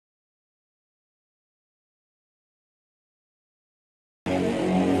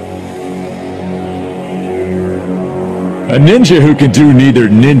A ninja who can do neither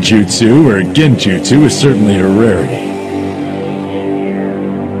ninjutsu or genjutsu is certainly a rarity.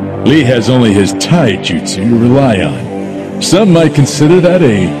 Lee has only his taijutsu to rely on. Some might consider that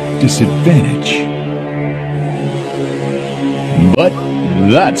a disadvantage. But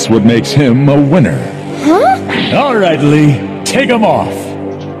that's what makes him a winner. Huh? Alright, Lee, take him off.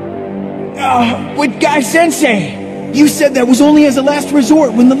 But Guy-sensei, you said that was only as a last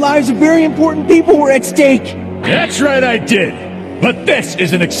resort when the lives of very important people were at stake. That's right, I did. But this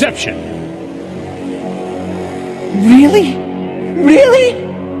is an exception. Really? Really?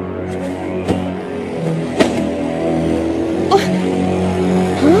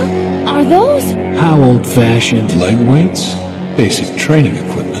 Huh? Are those? How old-fashioned. Leg weights? Basic training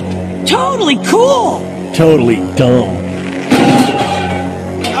equipment. Totally cool! Totally dumb.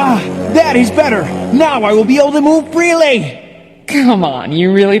 That is better! Now I will be able to move freely! Come on,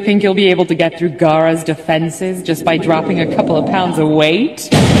 you really think you'll be able to get through Gaara's defenses just by dropping a couple of pounds of weight?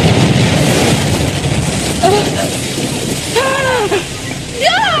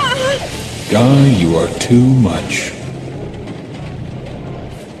 Guy, you are too much.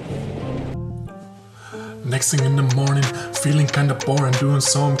 Next thing in the morning, feeling kinda boring, doing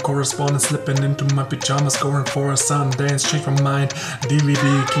some correspondence, slipping into my pyjamas, going for a sundance, change my mind,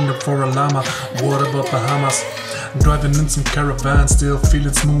 DVD, Kingdom for a Lama, what about Bahamas? Driving in some caravans, still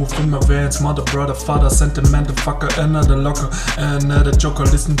feeling smooth in my vans. Mother, brother, father, sentimental fucker, another locker, another joker.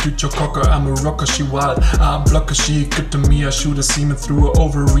 Listen to Joe Cocker, I'm a rocker, she wild, I block her, she good to me. I shoot a semen through her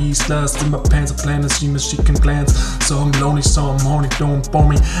ovaries, lust in my pants, a plan and semen she can glance. So I'm lonely, so I'm horny, don't bore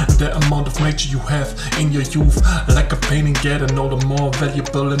me. The amount of nature you have in your youth, like a painting, getting all the more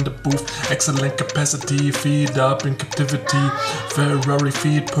valuable in the booth. Excellent capacity, feed up in captivity. Ferrari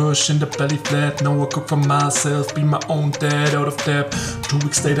Feed, push in the belly flat. No, I cook for myself, be my own dad, out of debt. 2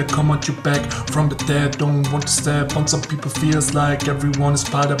 weeks later, come out you back from the dead. Don't want to step on some people, feels like everyone is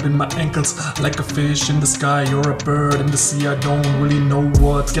piled up in my ankles, like a fish in the sky or a bird in the sea. I don't really know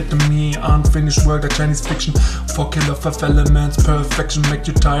what's getting me. Unfinished work, like Chinese fiction. 4 killer, 5 elements, perfection. Make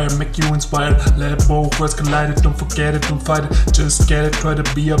you tired, make you inspired. Let both words collide, don't forget it, don't fight it, just get it. Try to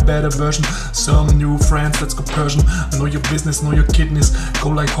be a better version. Some new friends, let's go Persian. Know your business, know your kidneys. Go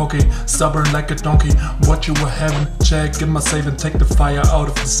like hockey, stubborn like a donkey. What you were having, check in my save and take the fire out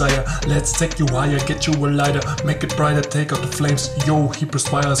of desire. Let's take you higher, get you a lighter, make it brighter, take out the flames. Yo, he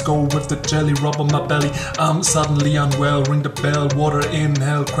perspires, go with the jelly, rub on my belly. I'm suddenly unwell, ring the bell, water in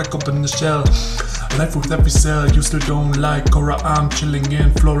hell, crack open the shell. Life with every cell, you still don't like Cora. I'm chilling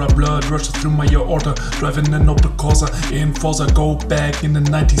in Flora, blood rushes through my aorta. Driving an Opel Corsa in Forza, go back in the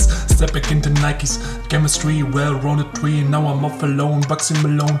 90s, step back into Nikes. Chemistry, well-rounded tree, now I'm off alone. Bugsy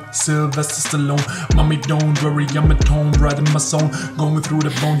Malone, Sylvester Stallone. Mommy, don't worry, I'm at home, right in my zone. Going through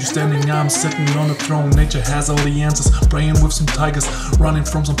the bone, you standing, I'm sitting on a throne. Nature has all the answers, praying with some tigers, running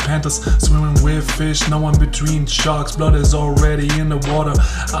from some panthers, swimming with fish. Now I'm between sharks, blood is already in the water.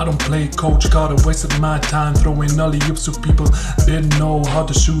 I don't play Coach Carter, wasted my time throwing alley-oops to people. Didn't know how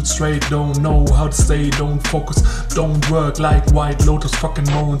to shoot straight, don't know how to stay, don't focus, don't work like White Lotus fucking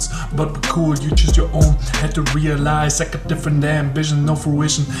moments. But we're cool, you choose your own. Had to realize I got different ambition, no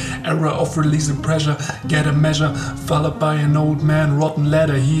fruition. Era of releasing pressure, get a measure, followed by an old man, rotten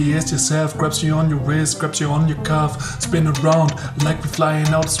letter. He is yourself, grabs you on your wrist, grabs you on your cuff, spin around like we're flying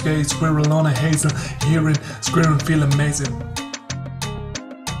out of space, squirrel on a hazel, hearing, squirrel, feel amazing.